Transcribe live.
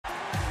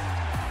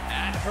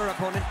her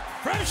opponent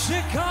from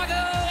Chicago,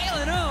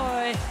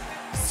 Illinois,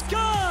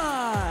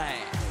 Skye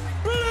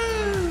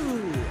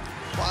Blue.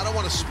 Well, I don't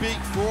want to speak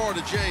for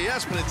the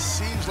JAS, but it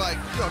seems like,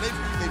 you know,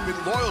 they've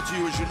been loyal to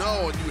you, as you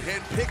know, and you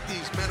handpicked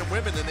these men and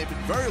women, and they've been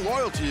very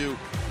loyal to you.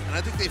 And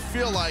I think they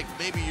feel like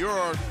maybe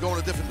you're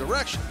going a different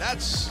direction.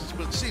 That's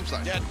what it seems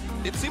like. Yeah,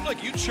 it seemed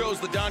like you chose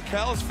the Don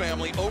Callis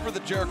family over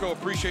the Jericho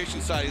Appreciation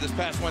Society this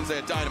past Wednesday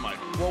at Dynamite.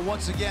 Well,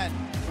 once again,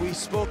 we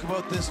spoke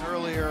about this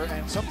earlier,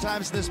 and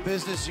sometimes in this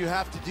business you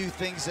have to do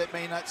things that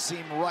may not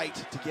seem right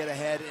to get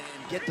ahead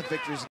and get the victories.